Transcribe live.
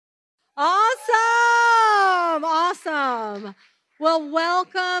Awesome. Awesome. Well,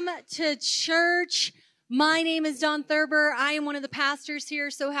 welcome to church. My name is Dawn Thurber. I am one of the pastors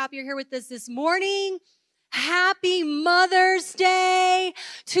here. So happy you're here with us this morning. Happy Mother's Day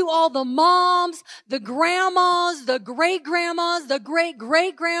to all the moms, the grandmas, the great-grandmas, the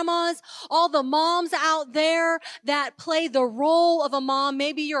great-great-grandmas, all the moms out there that play the role of a mom.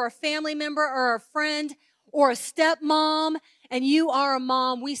 Maybe you're a family member or a friend or a stepmom, and you are a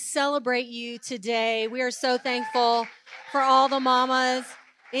mom. We celebrate you today. We are so thankful for all the mamas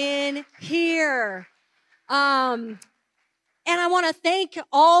in here. And I want to thank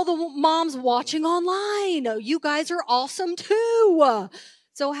all the moms watching online. You guys are awesome too.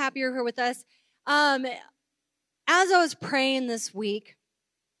 So happy you're here with us. As I was praying this week,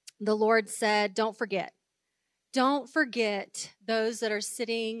 the Lord said, don't forget those that are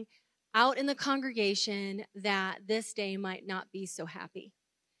sitting out in the congregation that this day might not be so happy.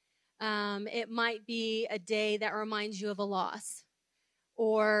 It might be a day that reminds you of a loss,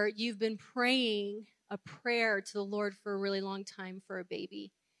 or you've been praying a prayer to the Lord for a really long time for a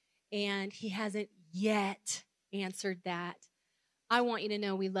baby, and he hasn't yet answered that. I want you to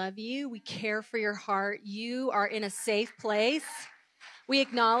know we love you. We care for your heart. You are in a safe place. We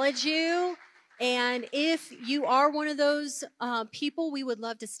acknowledge you. And if you are one of those people, we would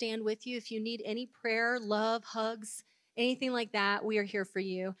love to stand with you. If you need any prayer, love, hugs, anything like that, we are here for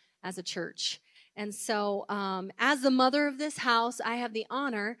you as a church. And so as the mother of this house, I have the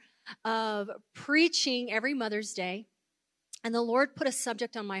honor of preaching every Mother's Day. And the Lord put a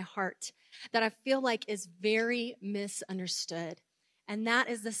subject on my heart that I feel like is very misunderstood. And that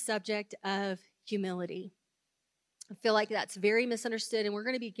is the subject of humility. I feel like that's very misunderstood. And we're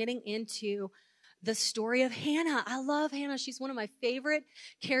going to be getting into the story of Hannah. I love Hannah. She's one of my favorite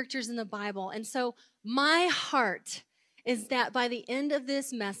characters in the Bible. And so my heart is that by the end of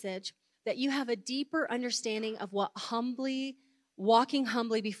this message, that you have a deeper understanding of what walking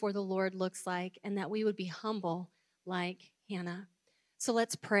humbly before the Lord looks like, and that we would be humble like Hannah. So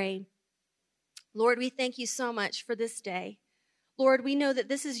let's pray. Lord, we thank you so much for this day. Lord, we know that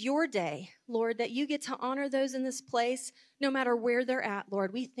this is your day, Lord, that you get to honor those in this place no matter where they're at,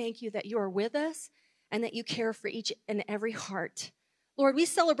 Lord. We thank you that you are with us and that you care for each and every heart. Lord, we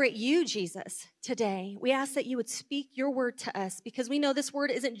celebrate you, Jesus, today. We ask that you would speak your word to us because we know this word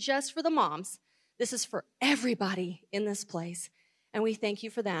isn't just for the moms. This is for everybody in this place. And we thank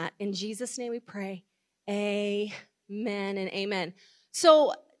you for that. In Jesus' name we pray. Amen and amen.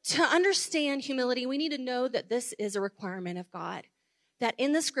 So to understand humility, we need to know that this is a requirement of God. That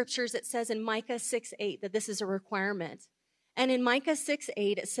in the scriptures, it says in Micah 6:8 that this is a requirement. And in Micah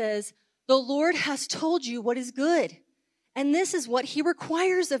 6:8, it says, the Lord has told you what is good. And this is what he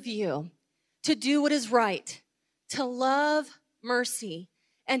requires of you, to do what is right, to love mercy,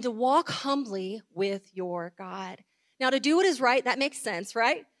 and to walk humbly with your God. Now, to do what is right, that makes sense,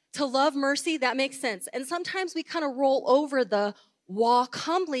 right? To love mercy, that makes sense. And sometimes we kind of roll over the walk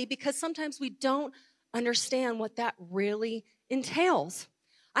humbly because sometimes we don't understand what that really entails.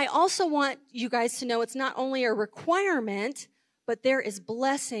 I also want you guys to know it's not only a requirement, but there is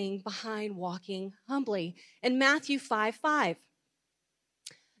blessing behind walking humbly. In Matthew 5:5,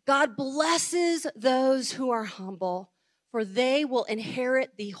 God blesses those who are humble, for they will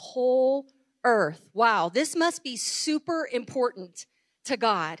inherit the whole earth. Wow, this must be super important to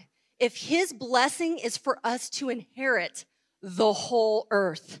God. If his blessing is for us to inherit the whole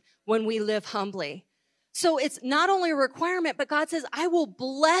earth when we live humbly. So it's not only a requirement, but God says, I will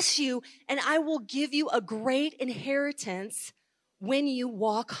bless you and I will give you a great inheritance when you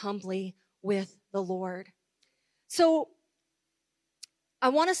walk humbly with the Lord. So I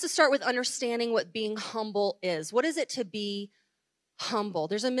want us to start with understanding what being humble is. What is it to be humble?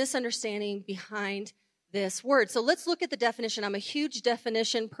 There's a misunderstanding behind this word. So let's look at the definition. I'm a huge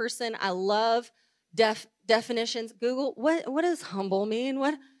definition person. I love definitions. Google, what does humble mean?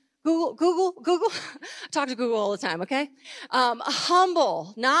 What? Google. I talk to Google all the time, okay?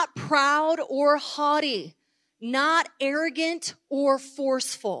 Humble, not proud or haughty, not arrogant or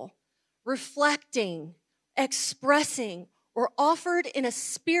forceful, reflecting, expressing, or offered in a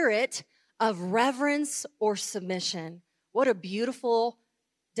spirit of reverence or submission. What a beautiful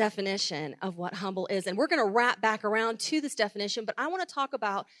definition of what humble is. And we're going to wrap back around to this definition, but I want to talk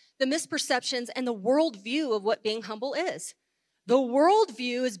about the misperceptions and the worldview of what being humble is. The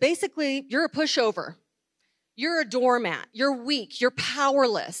worldview is basically you're a pushover. You're a doormat. You're weak. You're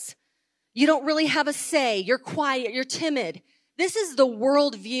powerless. You don't really have a say. You're quiet. You're timid. This is the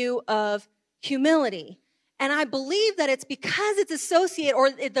worldview of humility. And I believe that it's because it's associated,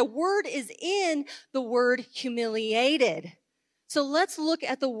 or the word is in the word humiliated. So let's look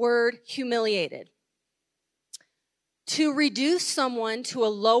at the word humiliated. To reduce someone to a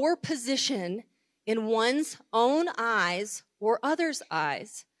lower position in one's own eyes or others'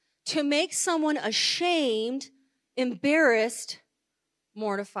 eyes. To make someone ashamed, embarrassed,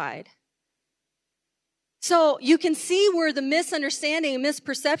 mortified. So you can see where the misunderstanding and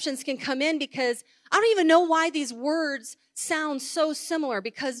misperceptions can come in, because I don't even know why these words sound so similar,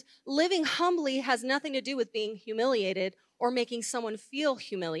 because living humbly has nothing to do with being humiliated or making someone feel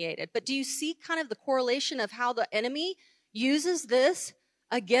humiliated. But do you see kind of the correlation of how the enemy uses this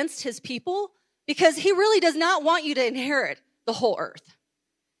against his people? Because he really does not want you to inherit the whole earth.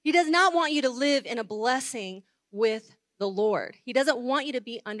 He does not want you to live in a blessing with the Lord. He doesn't want you to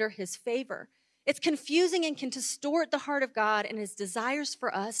be under his favor. It's confusing and can distort the heart of God and his desires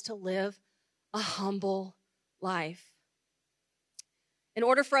for us to live a humble life. In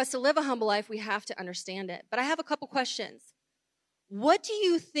order for us to live a humble life, we have to understand it. But I have a couple questions. What do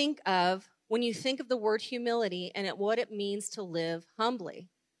you think of when you think of the word humility and what it means to live humbly?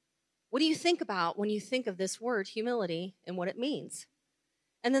 What do you think about when you think of this word humility and what it means?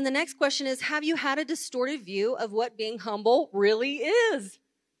 And then the next question is, have you had a distorted view of what being humble really is?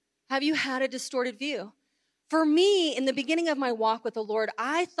 Have you had a distorted view? For me, in the beginning of my walk with the Lord,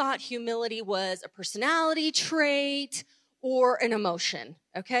 I thought humility was a personality trait or an emotion,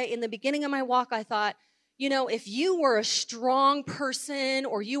 okay? In the beginning of my walk, I thought, if you were a strong person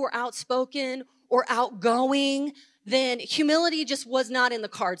or you were outspoken or outgoing, then humility just was not in the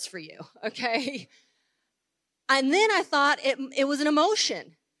cards for you, okay? And then I thought it was an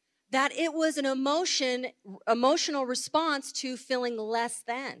emotion, that it was an emotional response to feeling less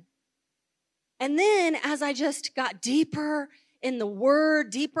than. And then as I just got deeper in the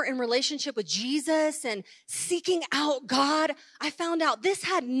Word, deeper in relationship with Jesus and seeking out God, I found out this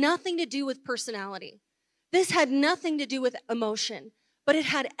had nothing to do with personality. This had nothing to do with emotion, but it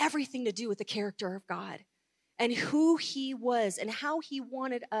had everything to do with the character of God and who he was and how he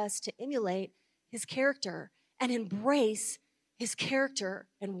wanted us to emulate his character and embrace his character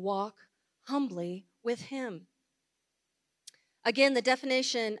and walk humbly with him. Again, the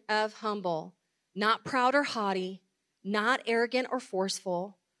definition of humble: not proud or haughty, not arrogant or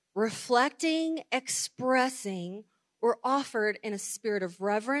forceful, reflecting, expressing, or offered in a spirit of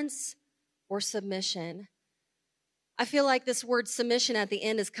reverence or submission. I feel like this word submission at the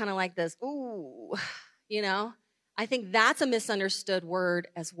end is kind of like this, ooh, I think that's a misunderstood word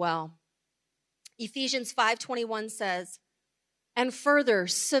as well. Ephesians 5:21 says, and further,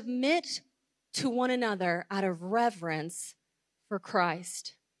 submit to one another out of reverence for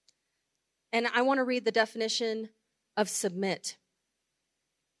Christ. And I want to read the definition of submit.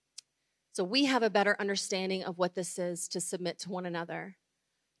 So we have a better understanding of what this is, to submit to one another.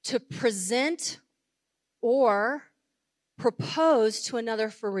 To present or propose to another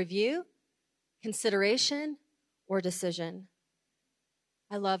for review, consideration, or decision.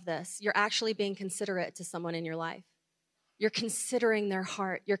 I love this. You're actually being considerate to someone in your life. You're considering their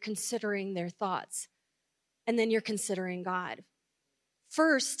heart. You're considering their thoughts. And then you're considering God.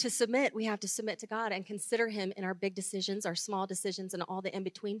 First, to submit, we have to submit to God and consider him in our big decisions, our small decisions, and all the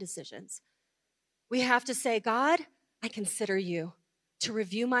in-between decisions. We have to say, God, I consider you to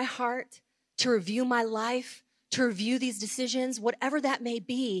review my heart, to review my life, to review these decisions, whatever that may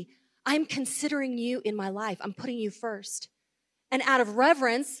be. I'm considering you in my life. I'm putting you first. And out of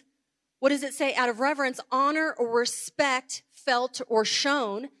reverence, what does it say? Out of reverence, honor or respect felt or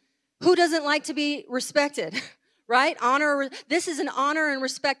shown. Who doesn't like to be respected, right? This is an honor and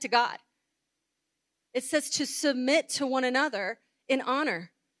respect to God. It says to submit to one another in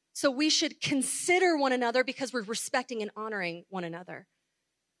honor. So we should consider one another because we're respecting and honoring one another.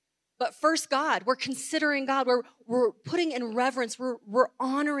 But first, God, we're considering God. We're putting in reverence. We're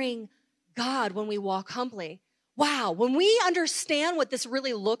honoring God when we walk humbly. Wow, when we understand what this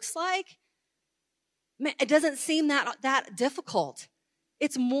really looks like, man, it doesn't seem that difficult.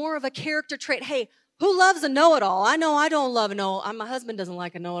 It's more of a character trait. Hey, who loves a know-it-all? I know I don't love a know-it-all. My husband doesn't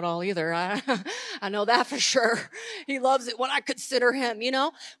like a know-it-all either. I know that for sure. He loves it when I consider him,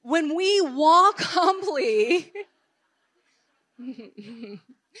 When we walk humbly,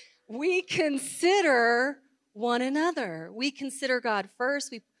 we consider one another. We consider God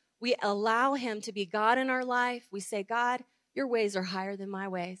first. We allow him to be God in our life. We say, God, your ways are higher than my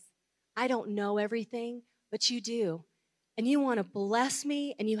ways. I don't know everything, but you do. And you want to bless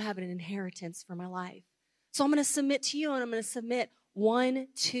me, and you have an inheritance for my life. So I'm going to submit to you, and I'm going to submit one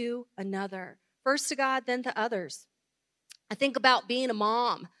to another. First to God, then to others. I think about being a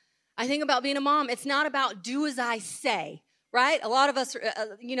mom. It's not about do as I say. right? A lot of us,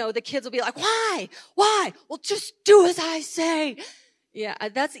 the kids will be like, why? Well, just do as I say. Yeah,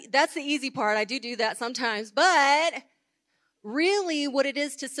 that's the easy part. I do that sometimes. But really what it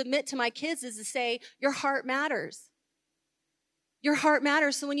is to submit to my kids is to say, your heart matters. Your heart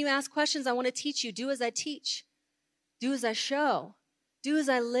matters. So when you ask questions, I want to teach you. Do as I teach. Do as I show. Do as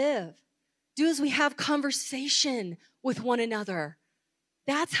I live. Do as we have conversation with one another.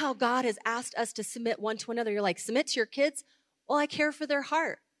 That's how God has asked us to submit one to another. You're like, submit to your kids? Well, I care for their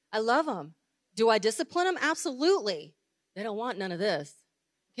heart. I love them. Do I discipline them? Absolutely. They don't want none of this.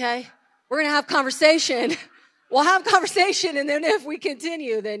 Okay? We're going to have conversation. We'll have conversation, and then if we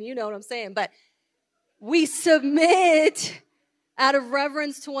continue, then you know what I'm saying. But we submit out of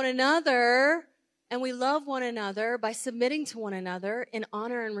reverence to one another, and we love one another by submitting to one another in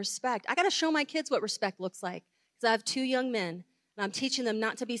honor and respect. I got to show my kids what respect looks like, because I have 2 young men, and I'm teaching them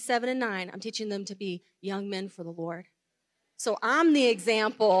not to be 7 and 9. I'm teaching them to be young men for the Lord. So I'm the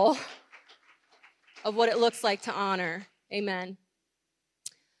example of what it looks like to honor. Amen.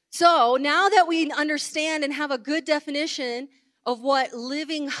 So now that we understand and have a good definition of what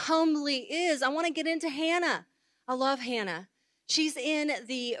living humbly is, I want to get into Hannah. I love Hannah. She's in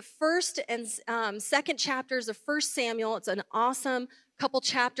the first and second chapters of 1 Samuel. It's an awesome couple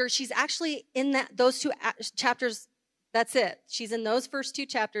chapters. She's actually in those 2 chapters. That's it. She's in those first 2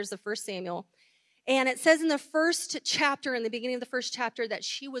 chapters of 1 Samuel. And it says in the first chapter, in the beginning of the first chapter, that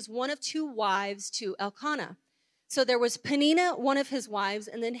she was one of 2 wives to Elkanah. So there was Peninnah, one of his wives,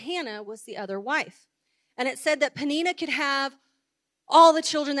 and then Hannah was the other wife. And it said that Peninnah could have all the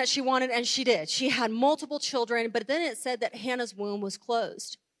children that she wanted, and she did. She had multiple children, but then it said that Hannah's womb was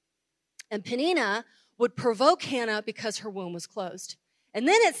closed. And Peninnah would provoke Hannah because her womb was closed. And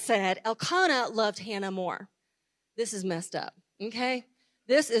then it said Elkanah loved Hannah more. This is messed up, okay?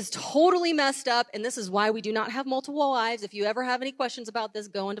 This is totally messed up, and this is why we do not have multiple wives. If you ever have any questions about this,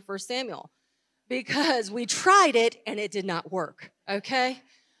 go into 1 Samuel. Because we tried it and it did not work, okay?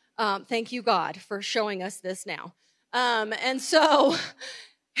 Thank you, God, for showing us this now. And so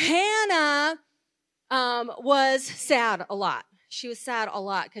Hannah was sad a lot. She was sad a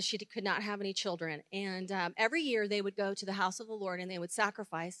lot because she could not have any children. And every year they would go to the house of the Lord and they would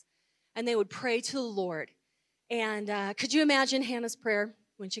sacrifice and they would pray to the Lord. And could you imagine Hannah's prayer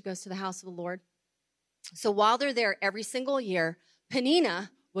when she goes to the house of the Lord? So while they're there every single year,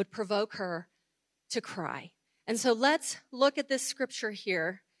 Peninnah would provoke her to cry. And so let's look at this scripture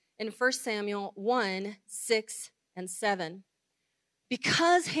here in 1 Samuel 1, 6, and 7.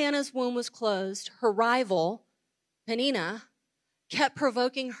 Because Hannah's womb was closed, her rival, Peninnah, kept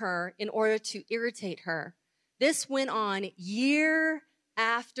provoking her in order to irritate her. This went on year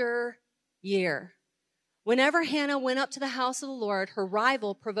after year. Whenever Hannah went up to the house of the Lord, her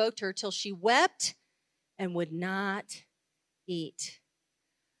rival provoked her till she wept and would not eat.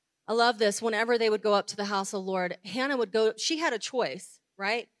 I love this. Whenever they would go up to the house of the Lord, Hannah would go. She had a choice,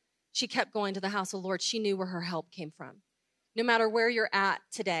 right? She kept going to the house of the Lord. She knew where her help came from. No matter where you're at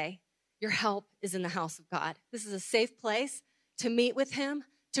today, your help is in the house of God. This is a safe place to meet with him,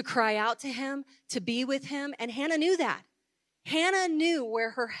 to cry out to him, to be with him. And Hannah knew that. Hannah knew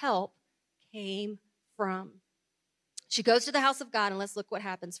where her help came from. She goes to the house of God, and let's look what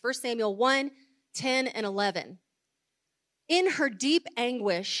happens. 1 Samuel 1, 10, and 11. In her deep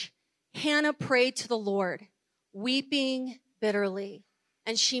anguish, Hannah prayed to the Lord, weeping bitterly.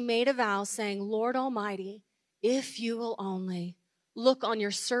 And she made a vow saying, Lord Almighty, if you will only look on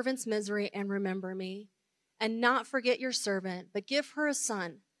your servant's misery and remember me, and not forget your servant, but give her a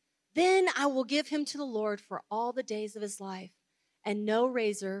son, then I will give him to the Lord for all the days of his life, and no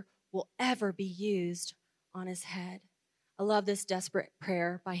razor will ever be used on his head. I love this desperate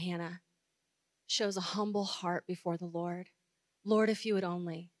prayer by Hannah. Shows a humble heart before the Lord. Lord, if you would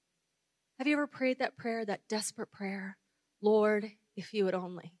only. Have you ever prayed that prayer, that desperate prayer? Lord, if you would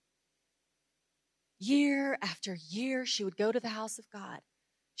only. Year after year, she would go to the house of God.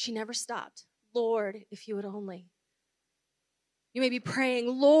 She never stopped. Lord, if you would only. You may be praying,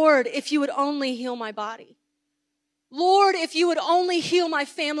 Lord, if you would only heal my body. Lord, if you would only heal my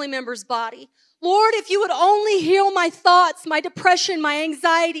family member's body. Lord, if you would only heal my thoughts, my depression, my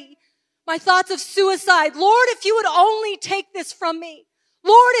anxiety, my thoughts of suicide. Lord, if you would only take this from me.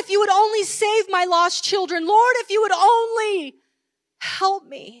 Lord, if you would only save my lost children. Lord, if you would only help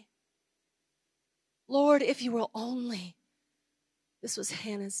me. Lord, if you will only. This was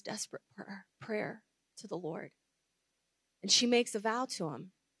Hannah's desperate prayer to the Lord. And she makes a vow to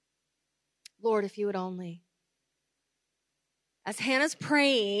him. Lord, if you would only. As Hannah's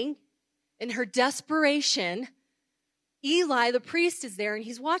praying in her desperation, Eli, the priest, is there and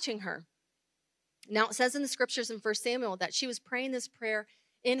he's watching her. Now, it says in the scriptures in 1 Samuel that she was praying this prayer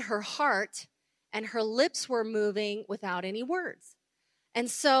in her heart, and her lips were moving without any words. And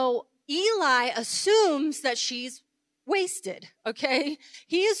so Eli assumes that she's wasted, okay?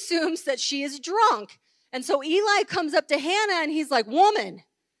 He assumes that she is drunk. And so Eli comes up to Hannah and he's like, woman,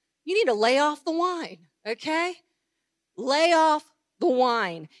 you need to lay off the wine, okay? Lay off the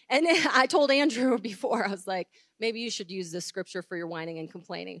wine. And I told Andrew before, I was like, maybe you should use this scripture for your whining and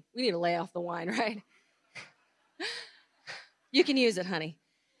complaining. We need to lay off the wine, right? You can use it, honey.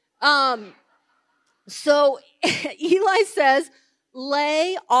 So Eli says,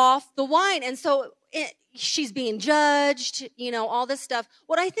 lay off the wine. And so she's being judged, all this stuff.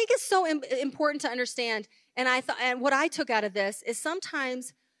 What I think is so important to understand, and what I took out of this is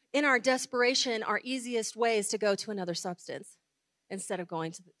sometimes in our desperation, our easiest way is to go to another substance instead of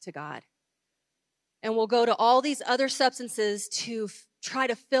going to God. And we'll go to all these other substances to try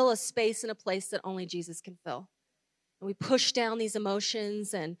to fill a space in a place that only Jesus can fill. And we push down these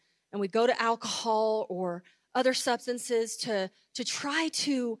emotions and we go to alcohol or other substances to try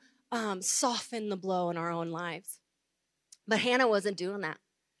to soften the blow in our own lives. But Hannah wasn't doing that.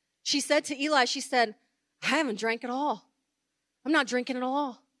 She said to Eli, I haven't drank at all. I'm not drinking at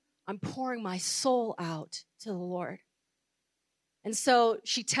all. I'm pouring my soul out to the Lord. And so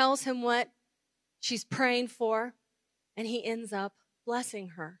she tells him what she's praying for, and he ends up blessing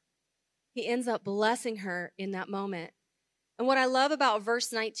her. He ends up blessing her in that moment. And what I love about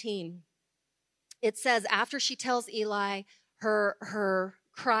verse 19, it says after she tells Eli her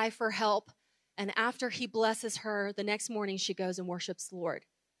cry for help, and after he blesses her, the next morning she goes and worships the Lord.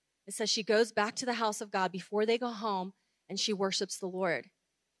 It says she goes back to the house of God before they go home, and she worships the Lord.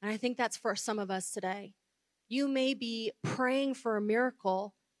 And I think that's for some of us today. You may be praying for a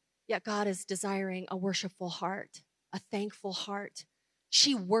miracle, yet God is desiring a worshipful heart, a thankful heart.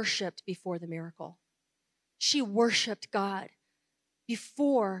 She worshiped before the miracle. She worshiped God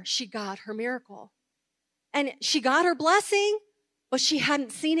before she got her miracle. And she got her blessing, but she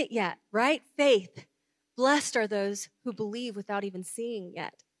hadn't seen it yet, right? Faith. Blessed are those who believe without even seeing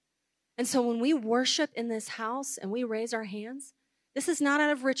yet. And so when we worship in this house and we raise our hands, this is not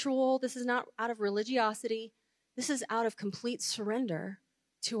out of ritual. This is not out of religiosity. This is out of complete surrender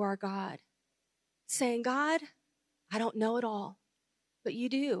to our God. Saying, God, I don't know it all, but you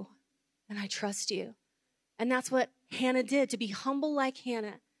do, and I trust you. And that's what Hannah did, to be humble like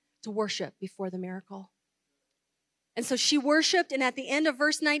Hannah, to worship before the miracle. And so she worshiped, and at the end of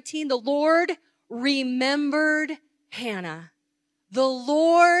verse 19, the Lord remembered Hannah. The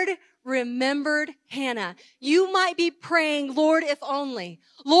Lord remembered Hannah. You might be praying, Lord, if only.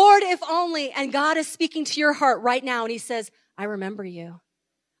 Lord, if only. And God is speaking to your heart right now, and he says, I remember you.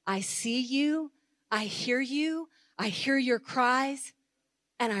 I see you. I hear you. I hear your cries,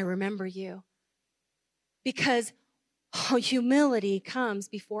 and I remember you. Because humility comes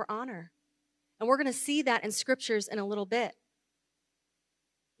before honor. And we're going to see that in scriptures in a little bit.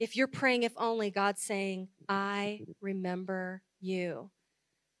 If you're praying, if only, God's saying, I remember you.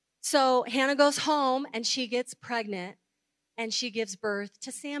 So Hannah goes home and she gets pregnant and she gives birth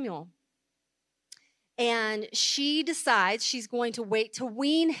to Samuel. And she decides she's going to wait to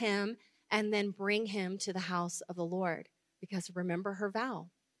wean him and then bring him to the house of the Lord, because remember her vow.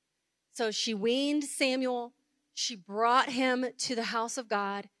 So she weaned Samuel, she brought him to the house of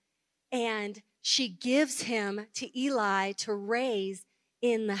God, and she gives him to Eli to raise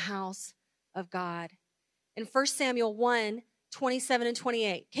in the house of God. In 1 Samuel 1, 27 and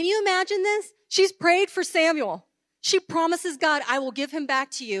 28. Can you imagine this? She's prayed for Samuel. She promises God, I will give him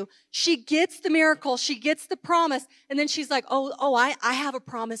back to you. She gets the miracle. She gets the promise. And then she's like, I have a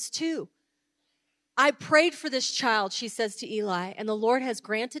promise too. I prayed for this child, she says to Eli, and the Lord has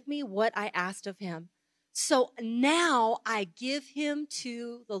granted me what I asked of him. So now I give him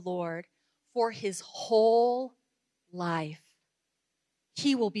to the Lord for his whole life.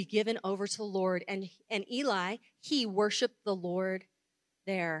 He will be given over to the Lord. And Eli, he worshiped the Lord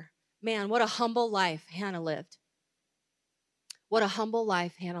there. Man, what a humble life Hannah lived. What a humble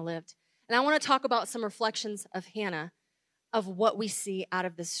life Hannah lived. And I want to talk about some reflections of Hannah, of what we see out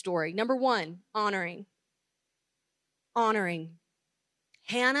of this story. Number one, honoring. Honoring.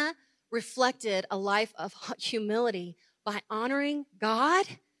 Hannah reflected a life of humility by honoring God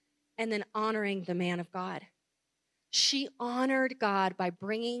and then honoring the man of God. She honored God by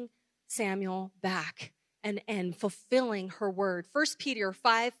bringing Samuel back and fulfilling her word. 1 Peter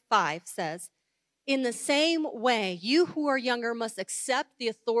 5:5 says, in the same way, you who are younger must accept the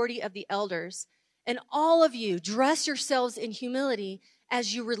authority of the elders, and all of you dress yourselves in humility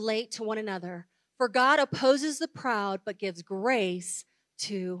as you relate to one another. For God opposes the proud, but gives grace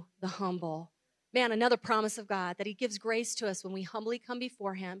to the humble. Man, another promise of God, that he gives grace to us when we humbly come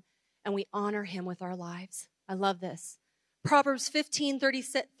before him and we honor him with our lives. I love this. Proverbs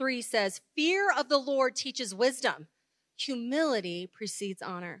 15:33 says, fear of the Lord teaches wisdom. Humility precedes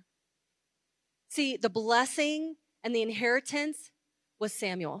honor. See, the blessing and the inheritance was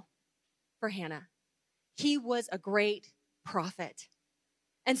Samuel for Hannah. He was a great prophet.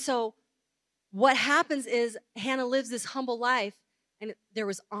 And so what happens is Hannah lives this humble life, and there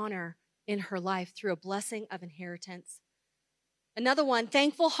was honor in her life through a blessing of inheritance. Another one,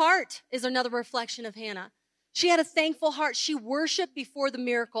 thankful heart, is another reflection of Hannah. She had a thankful heart. She worshiped before the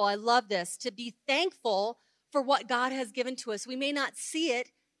miracle. I love this, to be thankful for what God has given to us. We may not see it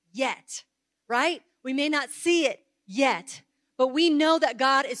yet, right? We may not see it yet, but we know that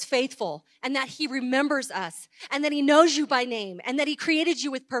God is faithful and that he remembers us and that he knows you by name and that he created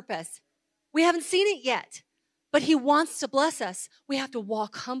you with purpose. We haven't seen it yet, but he wants to bless us. We have to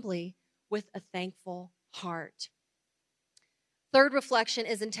walk humbly with a thankful heart. Third reflection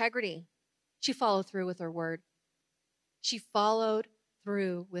is integrity. She followed through with her word. She followed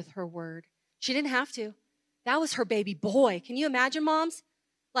through with her word. She didn't have to. That was her baby boy. Can you imagine, moms?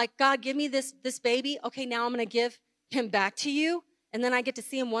 Like, God, give me this baby. Okay, now I'm going to give him back to you. And then I get to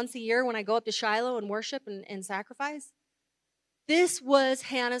see him once a year when I go up to Shiloh and worship and sacrifice. This was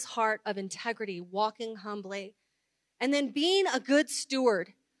Hannah's heart of integrity, walking humbly. And then being a good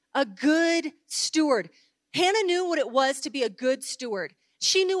steward, a good steward. Hannah knew what it was to be a good steward.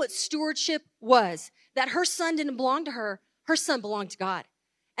 She knew what stewardship was, that her son didn't belong to her. Her son belonged to God.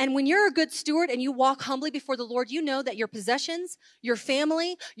 And when you're a good steward and you walk humbly before the Lord, you know that your possessions, your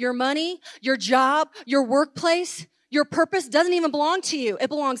family, your money, your job, your workplace, your purpose doesn't even belong to you. It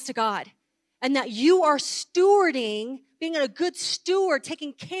belongs to God. And that you are stewarding, being a good steward,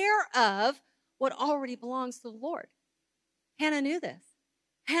 taking care of what already belongs to the Lord. Hannah knew this.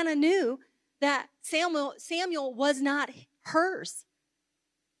 Hannah knew that Samuel was not hers.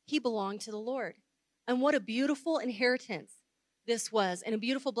 He belonged to the Lord. And what a beautiful inheritance this was, and a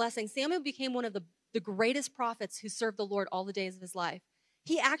beautiful blessing. Samuel became one of the greatest prophets who served the Lord all the days of his life.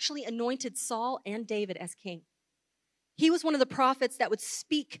 He actually anointed Saul and David as king. He was one of the prophets that would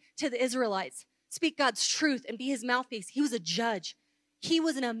speak to the Israelites, speak God's truth and be his mouthpiece. He was a judge. He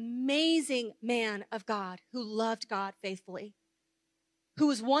was an amazing man of God who loved God faithfully, who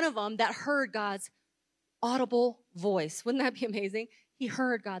was one of them that heard God's audible voice. Wouldn't that be amazing? He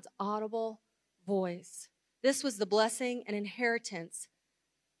heard God's audible voice. This was the blessing and inheritance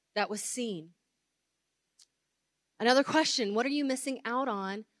that was seen. Another question, what are you missing out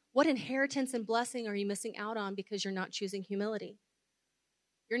on? What inheritance and blessing are you missing out on because you're not choosing humility?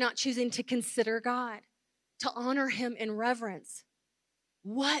 You're not choosing to consider God, to honor him in reverence.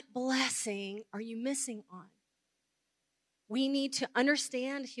 What blessing are you missing on? We need to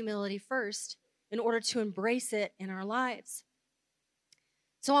understand humility first in order to embrace it in our lives.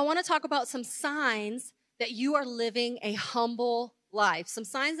 So I want to talk about some signs that you are living a humble life. Some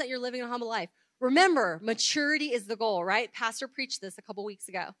signs that you're living a humble life. Remember, maturity is the goal, right? Pastor preached this a couple weeks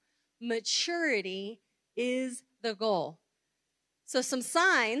ago. Maturity is the goal. So some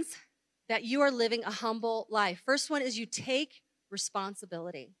signs that you are living a humble life. First one is you take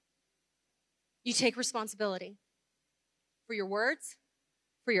responsibility. You take responsibility for your words,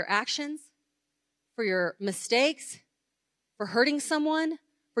 for your actions, for your mistakes, for hurting someone,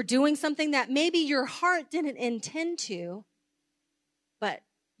 for doing something that maybe your heart didn't intend to, but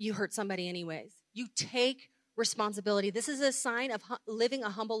you hurt somebody anyways. You take responsibility. This is a sign of living a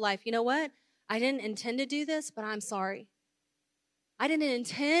humble life. You know what? I didn't intend to do this, but I'm sorry. I didn't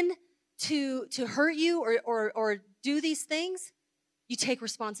intend to hurt you or do these things. You take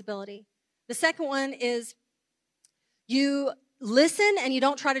responsibility. The second one is you listen and you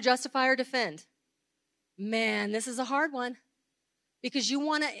don't try to justify or defend. Man, this is a hard one because you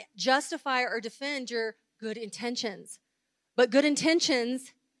want to justify or defend your good intentions. But good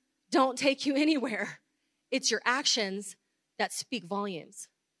intentions don't take you anywhere. It's your actions that speak volumes.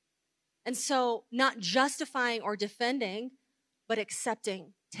 And so not justifying or defending, but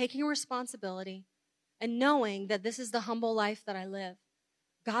accepting, taking responsibility, and knowing that this is the humble life that I live.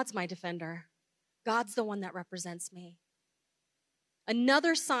 God's my defender. God's the one that represents me.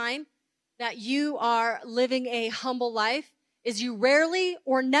 Another sign that you are living a humble life is you rarely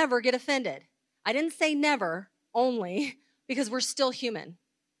or never get offended. I didn't say never only because we're still human,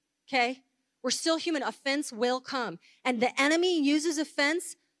 okay? We're still human. Offense will come. And the enemy uses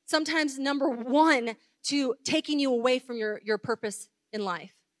offense sometimes, number one, to taking you away from your purpose in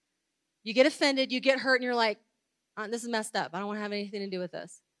life. You get offended, you get hurt, and you're like, this is messed up. I don't want to have anything to do with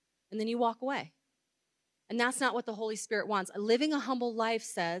this. And then you walk away. And that's not what the Holy Spirit wants. Living a humble life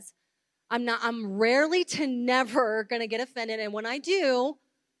says, I'm rarely to never going to get offended. And when I do,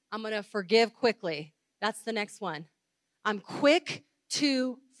 I'm going to forgive quickly. That's the next one. I'm quick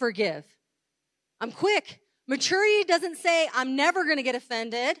to forgive. I'm quick. Maturity doesn't say I'm never going to get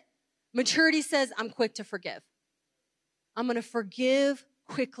offended. Maturity says I'm quick to forgive. I'm going to forgive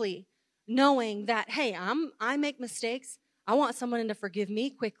quickly, knowing that, hey, I make mistakes. I want someone to forgive me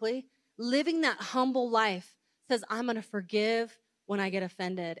quickly. Living that humble life says I'm going to forgive when I get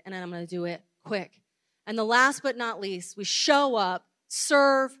offended, and I'm going to do it quick. And the last but not least, we show up,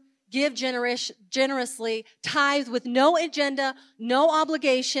 serve, give generously, tithe with no agenda, no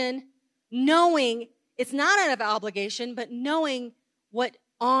obligation, knowing it's not out of obligation, but knowing what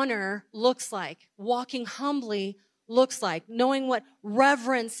honor looks like, walking humbly looks like, knowing what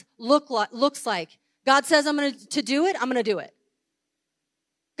reverence looks like. God says I'm going to do it, I'm going to do it.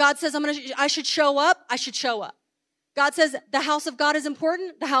 God says I should show up, I should show up. God says the house of God is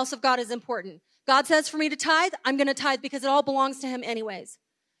important, the house of God is important. God says for me to tithe, I'm going to tithe because it all belongs to him anyways.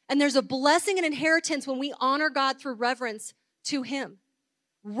 And there's a blessing and inheritance when we honor God through reverence to him.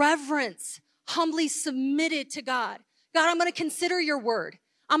 Reverence, humbly submitted to God. God, I'm going to consider your word.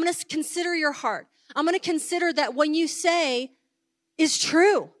 I'm going to consider your heart. I'm going to consider that when you say is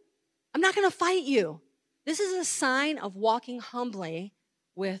true. I'm not going to fight you. This is a sign of walking humbly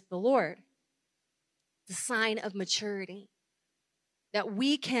with the Lord. The sign of maturity. That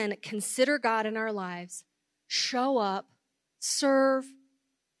we can consider God in our lives, show up, serve,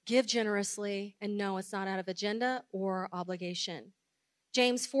 give generously, and know it's not out of agenda or obligation.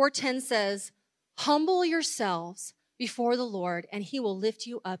 James 4:10 says, humble yourselves before the Lord, and he will lift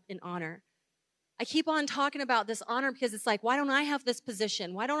you up in honor. I keep on talking about this honor because it's like, why don't I have this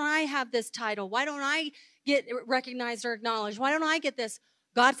position? Why don't I have this title? Why don't I get recognized or acknowledged? Why don't I get this?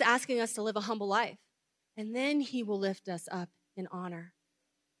 God's asking us to live a humble life, and then he will lift us up in honor.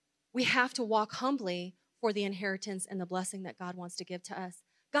 We have to walk humbly for the inheritance and the blessing that God wants to give to us.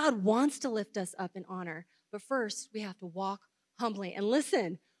 God wants to lift us up in honor, but first we have to walk humbly. And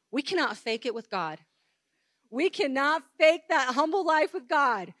listen, we cannot fake it with God. We cannot fake that humble life with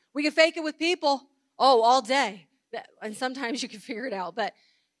God. We can fake it with people, all day. And sometimes you can figure it out. But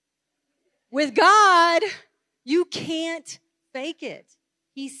with God, you can't fake it.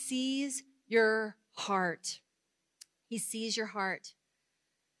 He sees your heart. He sees your heart.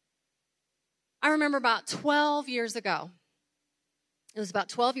 I remember about 12 years ago. It was about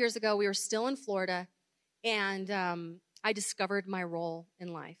 12 years ago. We were still in Florida, and I discovered my role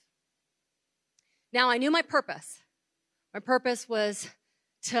in life. Now, I knew my purpose. My purpose was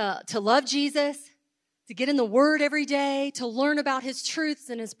to love Jesus, to get in the Word every day, to learn about his truths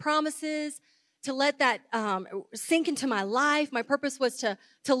and his promises, to let that sink into my life. My purpose was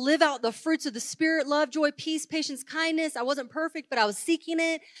to live out the fruits of the Spirit, love, joy, peace, patience, kindness. I wasn't perfect, but I was seeking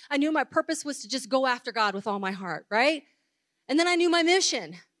it. I knew my purpose was to just go after God with all my heart, right? And then I knew my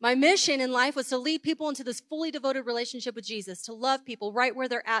mission. My mission in life was to lead people into this fully devoted relationship with Jesus, to love people right where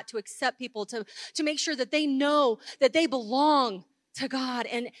they're at, to accept people, to make sure that they know that they belong to God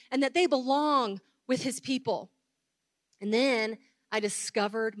and that they belong with his people. And then I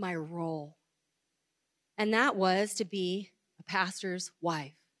discovered my role. And that was to be a pastor's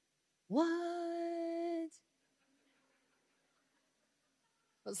wife. What?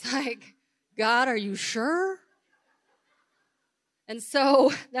 I was like, God, are you sure? And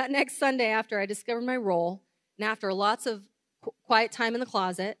so that next Sunday after I discovered my role, and after lots of quiet time in the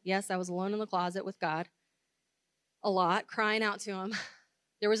closet, yes, I was alone in the closet with God, a lot, crying out to him,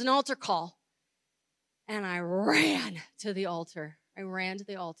 there was an altar call. And I ran to the altar. And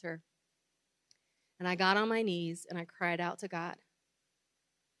I got on my knees and I cried out to God.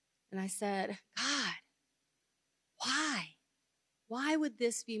 And I said, God, why? Why would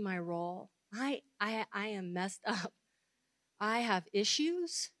this be my role? I am messed up. I have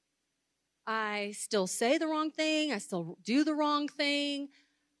issues. I still say the wrong thing. I still do the wrong thing.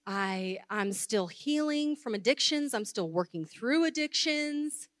 I'm still healing from addictions. I'm still working through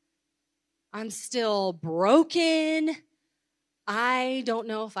addictions. I'm still broken. I don't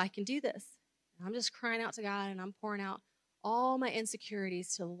know if I can do this. I'm just crying out to God, and I'm pouring out all my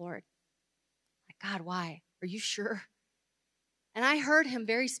insecurities to the Lord. Like, God, why? Are you sure? And I heard him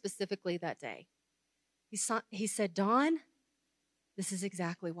very specifically that day. He said, Dawn, this is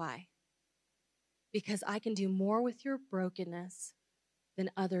exactly why. Because I can do more with your brokenness than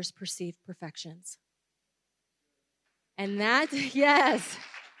others' perceived perfections. And that, yes.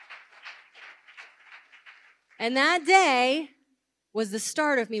 And that day was the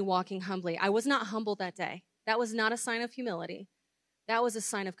start of me walking humbly. I was not humble that day. That was not a sign of humility. That was a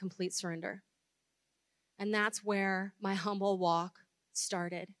sign of complete surrender. And that's where my humble walk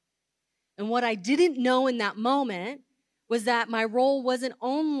started. And what I didn't know in that moment was that my role wasn't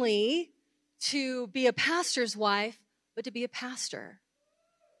only to be a pastor's wife, but to be a pastor.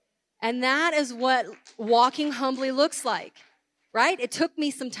 And that is what walking humbly looks like, right? It took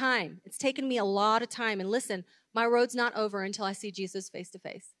me some time. It's taken me a lot of time. And listen, my road's not over until I see Jesus face to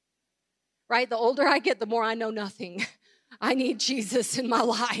face, right? The older I get, the more I know nothing. I need Jesus in my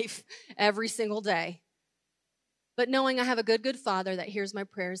life every single day. But knowing I have a good Father that hears my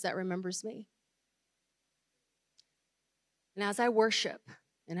prayers, that remembers me. And as I worship,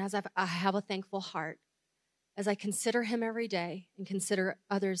 and as I have a thankful heart, as I consider him every day and consider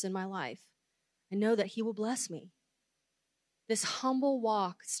others in my life, I know that he will bless me. This humble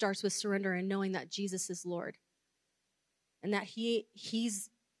walk starts with surrender and knowing that Jesus is Lord and that he's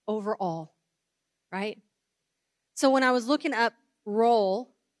over all, right? So when I was looking up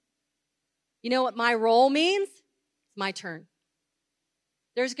role, you know what my role means? It's my turn.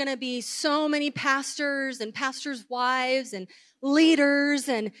 There's going to be so many pastors and pastors' wives and leaders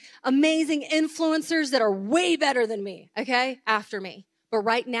and amazing influencers that are way better than me, okay, after me. But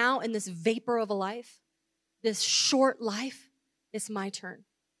right now, in this vapor of a life, this short life, it's my turn.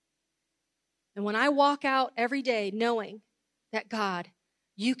 And when I walk out every day knowing that, God,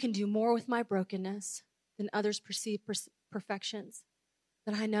 you can do more with my brokenness than others perceive perfections,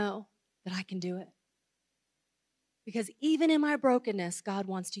 then I know that I can do it. Because even in my brokenness, God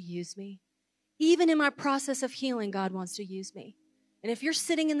wants to use me. Even in my process of healing, God wants to use me. And if you're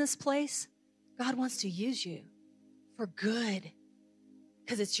sitting in this place, God wants to use you for good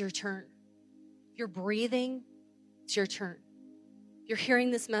because it's your turn. If you're breathing, it's your turn. If you're hearing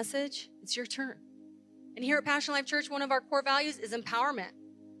this message, it's your turn. And here at Passion Life Church, one of our core values is empowerment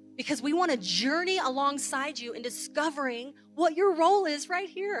because we want to journey alongside you in discovering what your role is right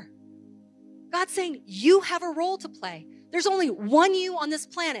here. God's saying you have a role to play. There's only one you on this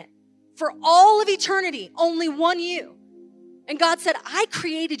planet. For all of eternity, only one you. And God said, I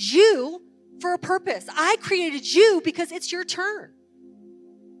created you for a purpose. I created you because it's your turn.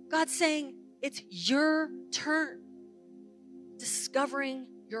 God's saying it's your turn. Discovering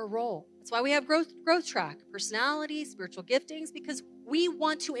your role. That's why we have growth track, personality, spiritual giftings, because we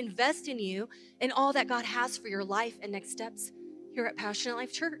want to invest in you and all that God has for your life and next steps here at Passionate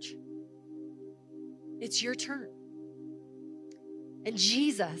Life Church. It's your turn. And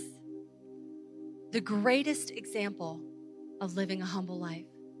Jesus, the greatest example of living a humble life.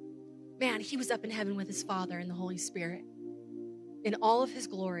 Man, he was up in heaven with his Father and the Holy Spirit in all of his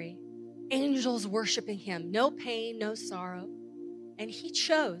glory, angels worshiping him, no pain, no sorrow. And he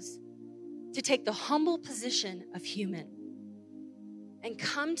chose to take the humble position of human and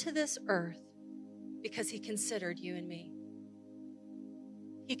come to this earth because he considered you and me.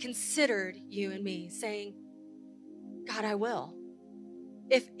 He considered you and me, saying, God, I will.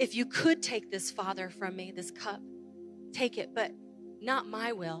 If you could take this, Father, from me, this cup, take it, but not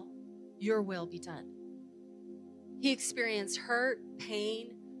my will, your will be done. He experienced hurt,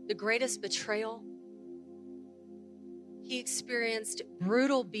 pain, the greatest betrayal. He experienced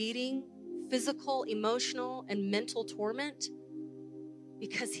brutal beating, physical, emotional, and mental torment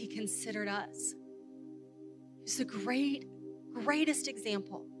because he considered us. He's the greatest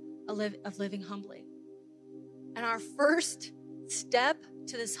example of living humbly. And our first step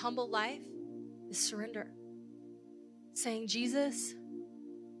to this humble life is surrender. Saying, Jesus,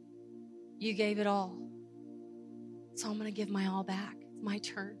 you gave it all. So I'm going to give my all back. It's my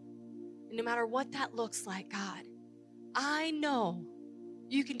turn. And no matter what that looks like, God, I know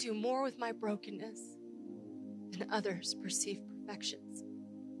you can do more with my brokenness than others perceive perfections.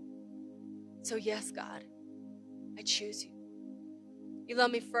 So yes, God, I choose you. You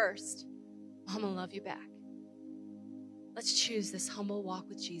love me first. I'm going to love you back. Let's choose this humble walk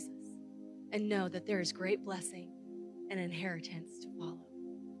with Jesus and know that there is great blessing and inheritance to follow.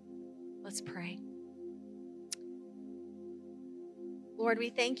 Let's pray. Lord, we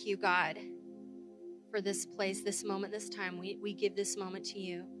thank you, God, for this place, this moment, this time. We give this moment to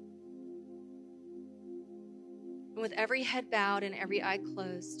you. And with every head bowed and every eye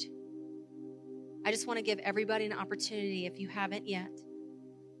closed, I just want to give everybody an opportunity, if you haven't yet.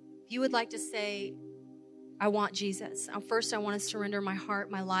 If you would like to say, I want Jesus. First, I want to surrender my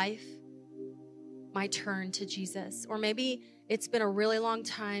heart, my life, my turn to Jesus. Or maybe it's been a really long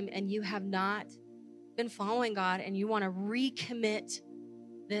time and you have not been following God and you want to recommit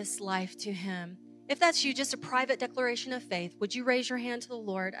this life to him. If that's you, just a private declaration of faith, would you raise your hand to the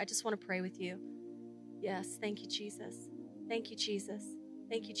Lord? I just want to pray with you. Yes, thank you, Jesus. Thank you, Jesus.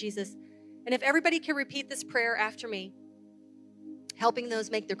 Thank you, Jesus. And if everybody can repeat this prayer after me, helping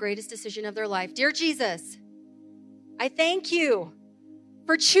those make the greatest decision of their life. Dear Jesus, I thank you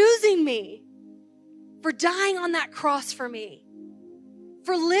for choosing me, for dying on that cross for me,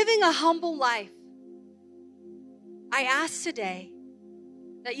 for living a humble life. I ask today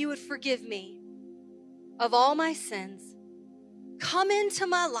that you would forgive me of all my sins. Come into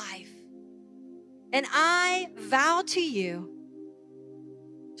my life, and I vow to you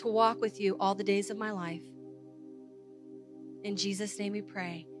to walk with you all the days of my life. In Jesus' name we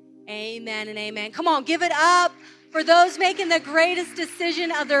pray. Amen and amen. Come on, give it up for those making the greatest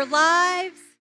decision of their lives.